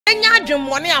enya adwem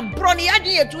woni abro ne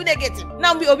yadwen ye too negative.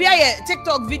 Now we obi aye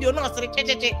TikTok video no sere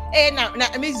checheche na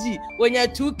Mzgee when you're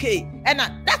 2K and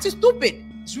that is stupid.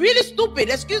 It's really stupid.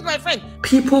 Excuse my friend.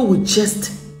 People will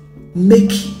just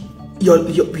make your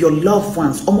loved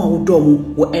ones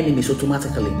or enemies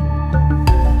automatically.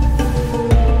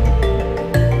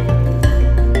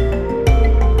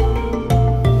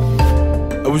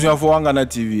 Abuja for Wangana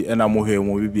TV and I'm here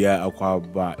mo bibia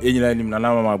akwaba enyina nim na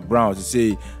Mcbrown to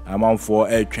say amount for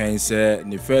air train say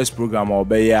the first program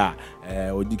obey ya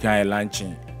odikan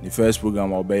launching the first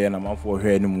program obey na amount for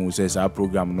here no says our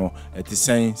program no it is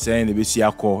saying the besi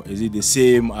akọ is it the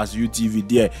same as UTV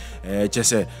there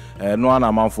chese no an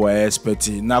amount for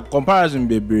expecting na comparison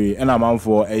bebre and amount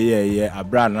for a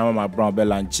brand na Mcbrown be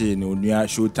launching no new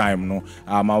show time no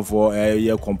amount for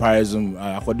comparison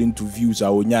according to views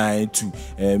onya to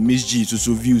Mzgee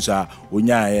so views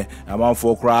onya amount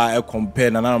for cry compare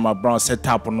na Mcbrown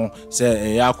setup no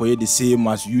say akoye the same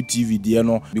as UTV there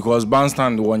no because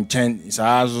bandstand one chain is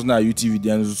as na UTV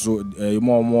there so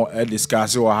more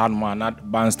discuss or hand man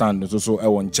not bandstand so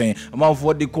one chain amount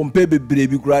for the compare bebre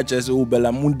bi kura chese o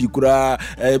bela mundi kura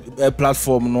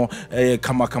platform no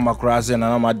kama kura se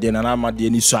na ma de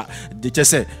ni so de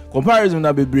chese comparison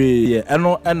na bebre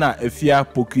eno na Afia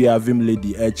Pokua Vim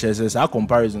Lady chese a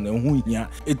comparison hu hia.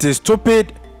 It is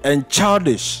stupid and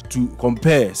childish to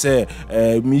compare say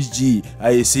Mzgee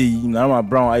I say na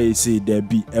Mcbrown I say there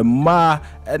be a ma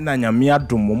na nyame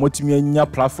adom motimi anya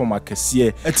platform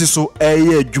akese eti so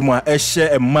adwuma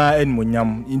share ma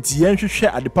enmonyam nti yenhwehwe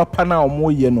ade papa na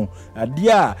omoye no ade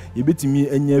a yebetimi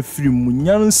anya firim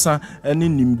nyansa ene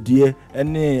nimdie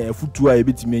ene afutu a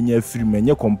yebetimi anya firim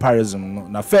anya comparison no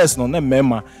na first no na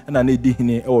mema na edi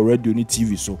hine radio ni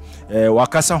TV so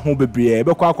wakasa ho bebre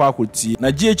ebekwa akoti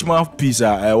na GH Mouthpiece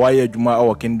why adwuma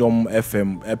o Kingdom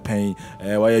FM pen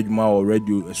why adwuma o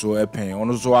radio so pen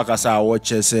ono so wakasa wo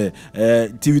chese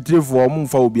TV3 for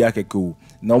mumfa obi akeke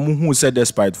na omuhu said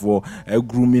despite for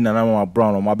grooming na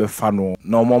Mcbrown o mabefa no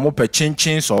na omo pe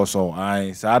chinchin so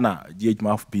ai sa na GH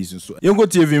Mouthpiece so yengo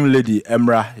TV lady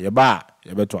emra ye ba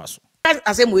ye beto aso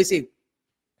asem we say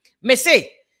me say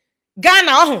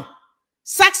Ghana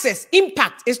success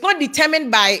impact is not determined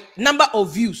by number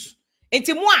of views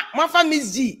enti mo fa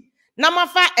Mzgee na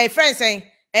mafa friend saying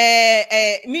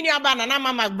mini aba na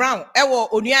Mcbrown ewo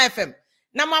Onua FM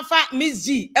na mafa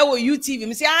Mzgee ewo UTV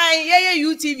me say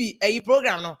UTV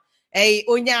program no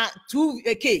onya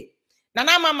 2K na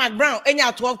Mcbrown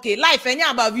enya 12K life enya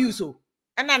about views so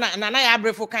na ya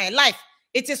brefo kan life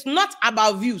it is not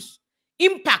about views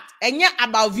impact enya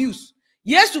about views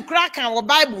yesu kra kan wo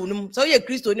bible num so ye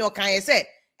kristo ni o kan ye say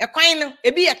ekwan no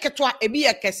ebi ye ketwa ebi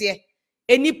ye kese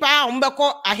enipa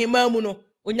ombeko ahema mu no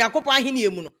onyakopo ahini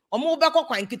emu no omo beko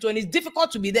kwan ketwa and it's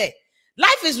difficult to be there.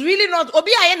 Life is really not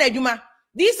obi aye na adwuma.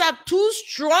 These are two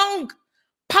strong,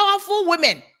 powerful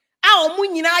women. Omu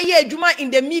nyina ye adwuma in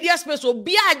the media space.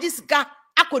 Obi agisika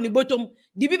akoni bottom.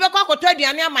 Di bi beko akoto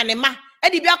aduane amanema. E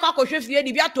di bi akwa fie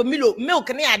di bi ato milk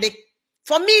ne ade.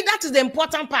 For me, that is the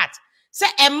important part. Say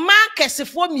a man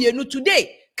kesefo mienu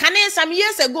today. Can some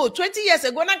years ago, 20 years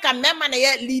ago, na ka memma na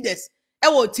ye leaders.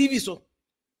 Ewo TV so.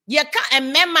 Ye ka a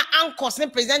memma anchors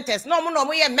and presenters. No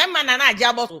mo ye memma na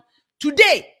ajabo so.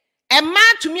 Today, a man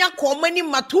to me many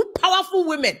two powerful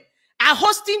women are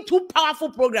hosting two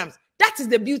powerful programs. That is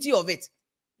the beauty of it.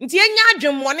 Nti enya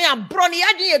adwem woni abro ne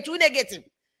yadwen ye too negative.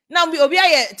 Now we obi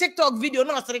aye TikTok video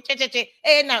no sere checheche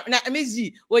na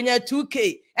Mzgee when you're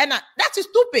 2K and that is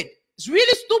stupid. It's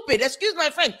really stupid. Excuse my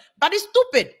friend, but it's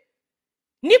stupid.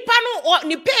 Nipa no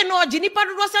ni pay no nipa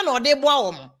do se no de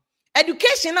boa wo.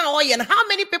 Education now and how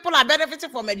many people are benefiting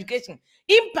from education?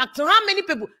 Impact on how many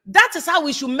people? That is how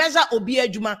we should measure obi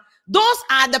adwuma. Those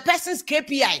are the person's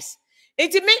KPIs.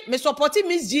 Me supporting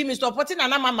Mzgee, me supporting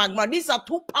Mcbrown. These are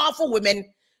two powerful women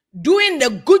doing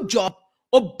the good job.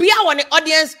 Obia on the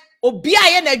audience, obia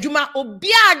yen adwuma,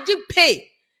 obia di pay.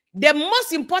 The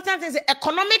most important is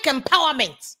economic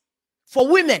empowerment for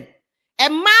women. A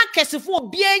man kesifo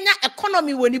obia nya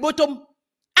economy woni bottom.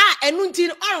 Enunti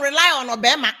on rely on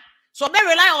Obama. So be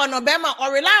rely on Obama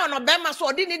or rely on Obama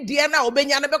so didn't DNA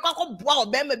obenya na be kwa boa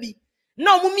Obama bi.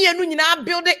 No mumi enu nyina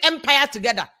build the empire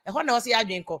together. E ho na o se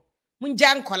adwenko.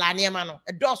 Munja nkola niema no.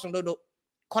 E doso dodo.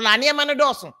 Kola niema no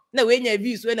doso. Na we nya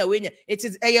views we na we nya. It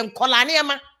is nkola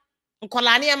niema.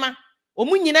 Nkola niema.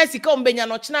 Omu nyina sika ombenya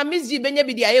no china Mzgee benya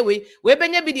bi di aye we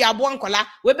benya bi di abo nkola.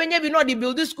 We benya bi no di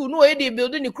build school no we di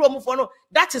build ni krom for no.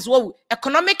 That is what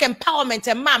economic empowerment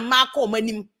and man ko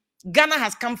manim. Ghana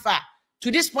has come far to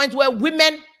this point where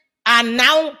women are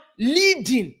now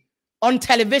leading on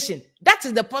television. That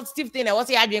is the positive thing I was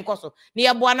here doing koso. Ni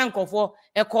ya bwana nkofo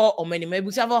eko omani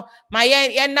mebusafo my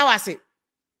yen now ase.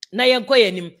 Na yen ko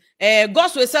yenim.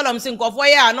 Gospel Salom sin nkofo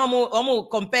ya no mo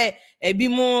compare bi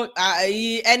mu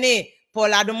any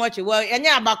Paul Adomochi. Well,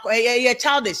 enya abako ye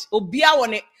childish. Obia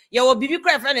woni ye wo bibi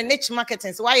cry friend and niche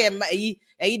marketing. So why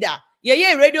ye da.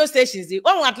 Ye radio stations.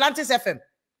 On Atlantis FM.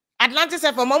 Atlantis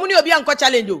FM. Omuni obi anko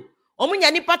challenge o.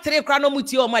 Omunya nipa 3 kra no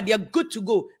muti o ma they are good to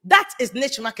go. That is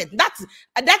niche market. That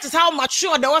is how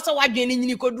mature the was wa dwen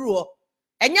nyini koduru ho.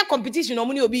 Enya competition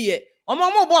omuni obi ye.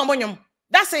 Omo bo amonyom.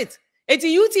 That's it.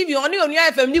 Eti UTV oni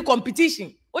FM ni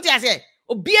competition. What you say?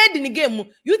 Obi e di ni game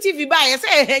UTV ba ye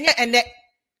say enye ene.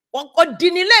 O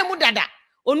dinile mu dada.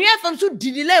 Oni FM so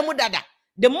dinile mu dada.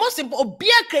 The most important obi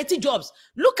e creating jobs.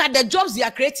 Look at the jobs they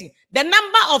are creating. The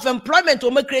number of employment o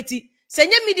me creating.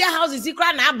 Senye media houses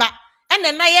ikra na aba. And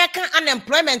then I can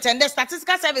unemployment and the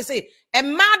statistical service say a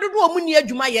madu omuni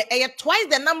adwuma ye twice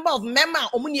the number of member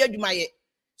omuni adwuma ye.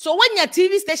 So when your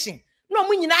TV station no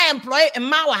omuni na employ a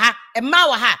mawa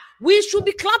ha we should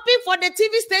be clapping for the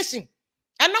TV station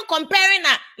and not comparing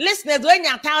listeners when you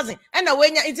 1,000 and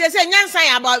when you it say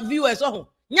nyansa about viewers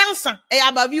nyansa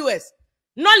about viewers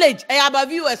knowledge about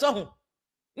viewers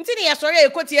ntini ya sorry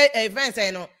ekoti events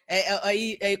no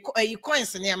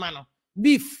coins nyama no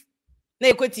beef na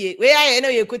ekotie we aye na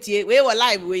ekotie we were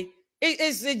live we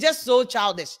it's just so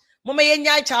childish mama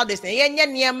yenya childish na yenya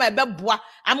niema ebeboa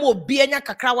ama obi enya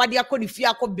kakra wade akodi fie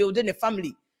akọ building a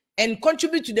family and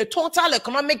contribute to the total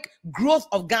economic growth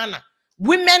of Ghana.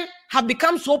 Women have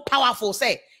become so powerful,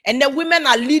 say, and the women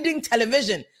are leading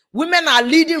television, women are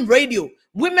leading radio,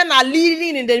 women are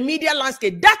leading in the media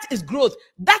landscape. That is growth,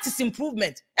 that is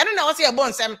improvement. I don't know what's your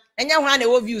bon Sam and you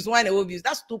want views.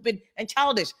 That's stupid and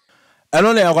childish. I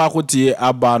don't know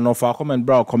about no for comment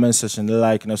brown comment section,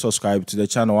 like and subscribe to the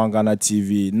channel One Ghana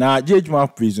TV. Now,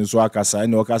 judgment prison so akasa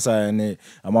no kasa any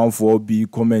amount for be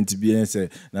comment be and say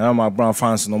na Mcbrown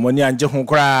fans no money and ho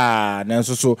kra na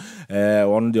so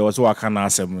one day also akana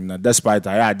asem despite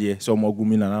I so mo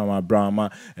gumi na Mcbrown ma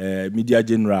media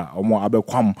general omo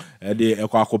abekwam de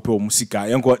ekwa akope musika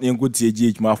yenko tie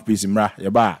judgment prison mra ye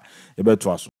ba ye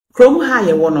beto aso krom ha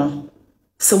ye wono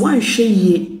se wan hwe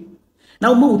ye.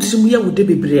 Now,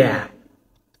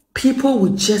 people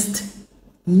will just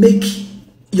make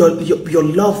your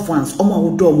loved ones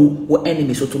or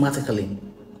enemies automatically.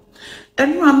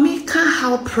 And Ramika,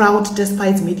 how proud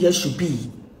despite media should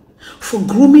be for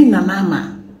grooming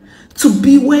Nanama to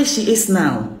be where she is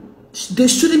now. They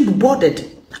shouldn't be bothered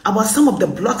about some of the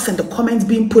blogs and the comments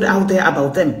being put out there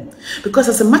about them. Because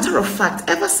as a matter of fact,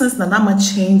 ever since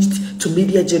Nanama changed to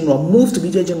Media General, moved to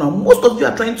Media General, most of you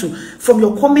are trying to, from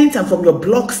your comments and from your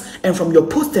blogs and from your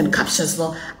posts and captions,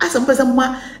 no, as a person,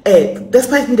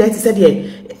 despite media, said,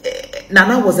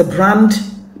 Nana was a brand.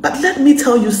 But let me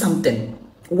tell you something.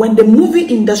 When the movie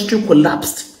industry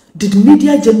collapsed, did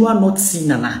Media General not see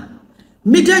Nana?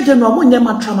 Media General,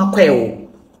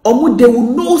 they will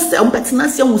know say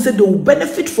they will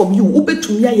benefit from you.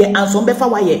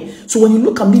 So when you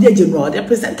look at Media General, their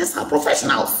presenters are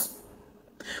professionals.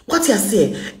 What you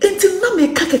say? Until now,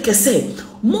 me kake say,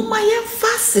 Mama ye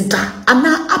fasida, and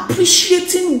now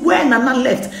appreciating where Nana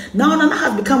left. Now Nana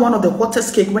has become one of the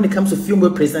hottest cake when it comes to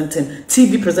film presenting,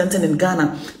 TV presenting in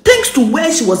Ghana, thanks to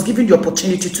where she was given the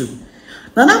opportunity to.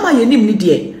 Nana ma yenim ni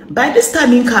die. By this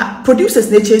time, inka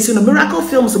producers ne chasing no miracle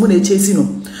films mo ne chasing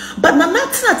no. But Nana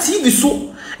tina TV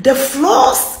so the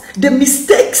flaws, the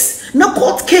mistakes, na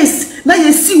court case, na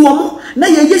ye si womo, na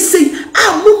ye say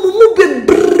mu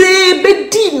be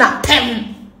di na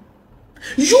tem.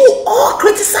 You all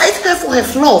criticize her for her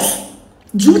flaws.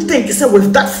 Do you think you said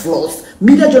with that flaws,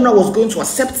 Media General was going to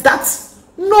accept that?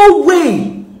 No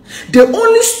way. They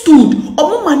only stood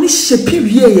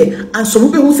and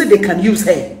some people who said they can use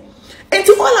her. And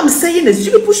all I'm saying is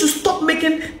you people should stop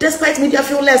making Despite Media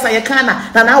feel less than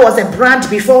Yakana. Nana was a brand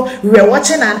before we were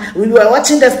watching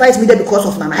Despite Media because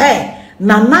of Nana. Hey,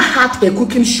 Nana had a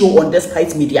cooking show on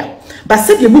Despite Media. But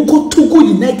said the Muko Togo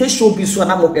United show be so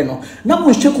now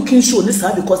we show cooking show this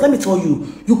because let me tell you,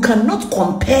 you cannot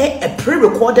compare a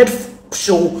pre-recorded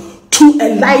show to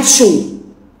a live show.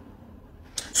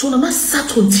 So Nana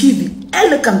sat on TV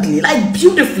elegantly, like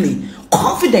beautifully,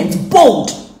 confident,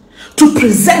 bold, to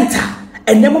present her.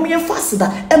 And then mommy fast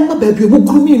that Emma baby will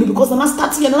groom you because Nana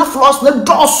started and floss no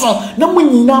Dawson, no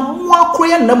munina, more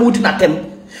crayon, no mood at them.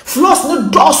 Floss no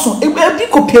Dawson, it will be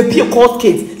copied court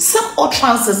case. Some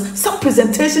utterances, some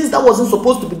presentations that wasn't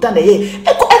supposed to be done here.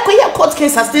 Echo court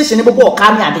case at station,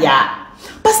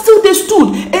 but still they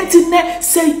stood and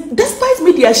say, Despite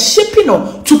Media shaping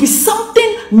on to be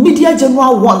something Media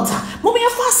General wanted. Mommy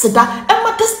fast that Emma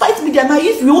But despite media, now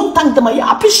if you won't thank them,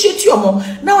 I appreciate you more.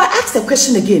 Now I ask the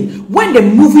question again: when the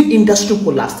movie industry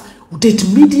collapsed, did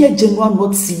media general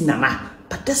not see Nana?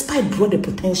 But despite the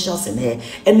potentials in her,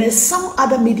 and there's some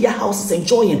other media houses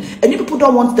enjoying, and you people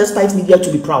don't want despite media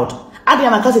to be proud.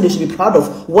 Adiana, they should be proud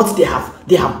of what they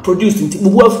have produced in the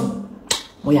world.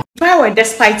 If I were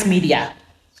despite media,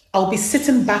 I'll be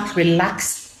sitting back,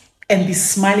 relaxed, and be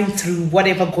smiling through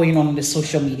whatever going on in the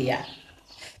social media.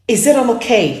 Is it not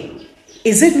okay?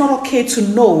 Is it not okay to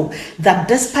know that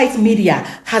despite media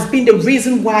has been the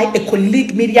reason why a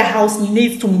colleague media house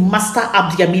needs to master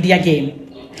up their media game?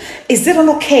 Is it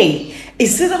not okay?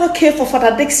 Is it not okay for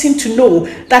Father Dixon to know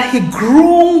that he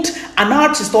groomed an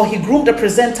artist or he groomed a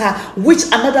presenter which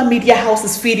another media house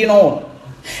is feeding on?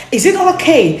 Is it not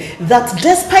okay that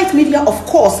despite media, of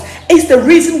course, is the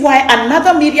reason why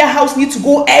another media house needs to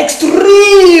go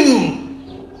extreme?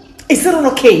 Is it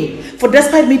not okay for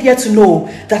despite media to know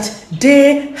that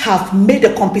they have made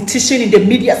the competition in the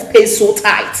media space so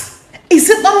tight? Is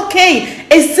it not okay?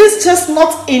 Is this just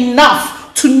not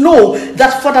enough to know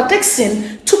that Father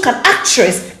Dixon took an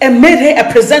actress and made her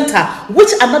a presenter, which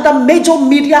another major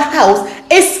media house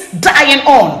is dying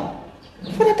on?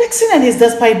 Father Dixon and his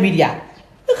despite media,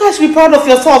 you guys should be proud of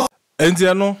yourself.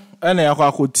 Entiano, ene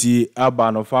yakwakuti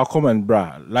abano for comment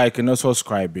bra, like and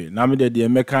subscribe. Na me the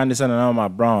mechanism and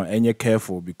Mcbrown enye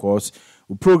careful because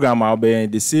we program will be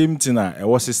the same thing a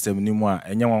war system ni mu a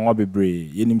enye wanwa bebre.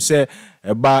 Yenim se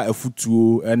eba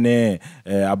efutuo ene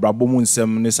abrabomu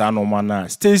nsem ne sa no mana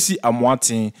Stacy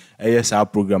Amoaten sa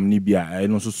program ni bia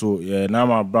eno so na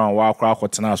Mcbrown wa akra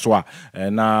akotena so a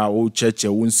na wo cheche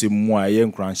wo nsem mu a ye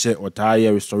nkranhye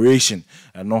otaye restoration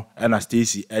no na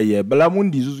Stacy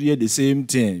Belamundi so ye the same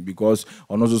thing because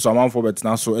ono so aman for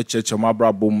betena so cheche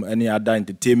mabrabom any other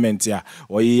entertainment ya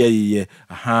oye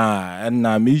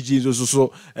na Mzgee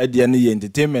so de ne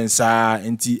entertainment sa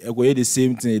enti ekoye the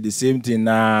same thing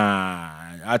na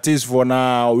artist for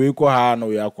now we ko ha no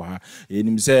we akwa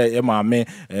enim say e maame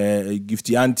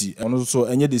gifty auntie ono so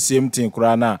enye the same thing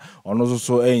kura na ono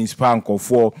so inspire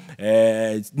nkofo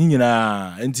ni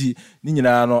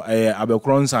nyina no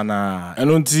abekronsa na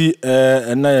eno nti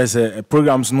na yes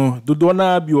programs no dodo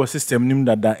na bi o system nim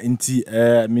dada nti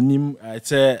minim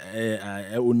say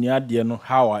oniade no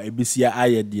how ebesia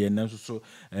aye de na so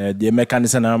the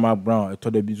mechanism na Mcbrown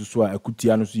to the bi so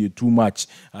akutia no so ye too much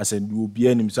as and obi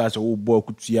anim say wo bo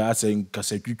akutia as en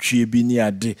kasatwitwe bi ni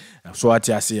ade so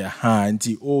ati ase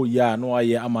nti oh yeah no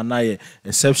aye amanaye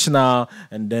exceptional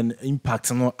and then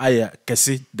impact no aye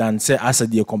kese than say as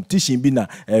the competition bi na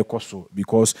koso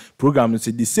because program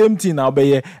say the same thing na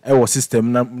obeye e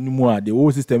system na mu a the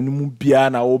whole system ni mu bia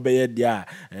na obeye dia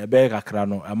be kakra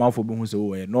no amanfo bi hu say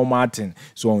oh normal thing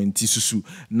so nti susu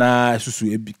na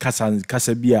susu ebi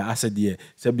kasa bia asede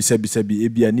sebi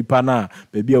ebia nipa na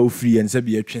bebia ofri en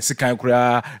sebi atwe sekan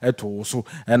kura eto so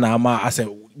na ama ase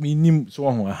minim so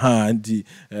ho nti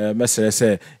mesere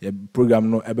say program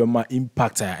no ebema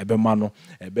impact ebema no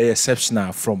be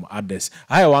exceptional from others.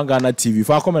 I want Ghana TV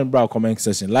for comment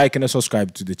section, like and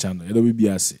subscribe to the channel. It'll be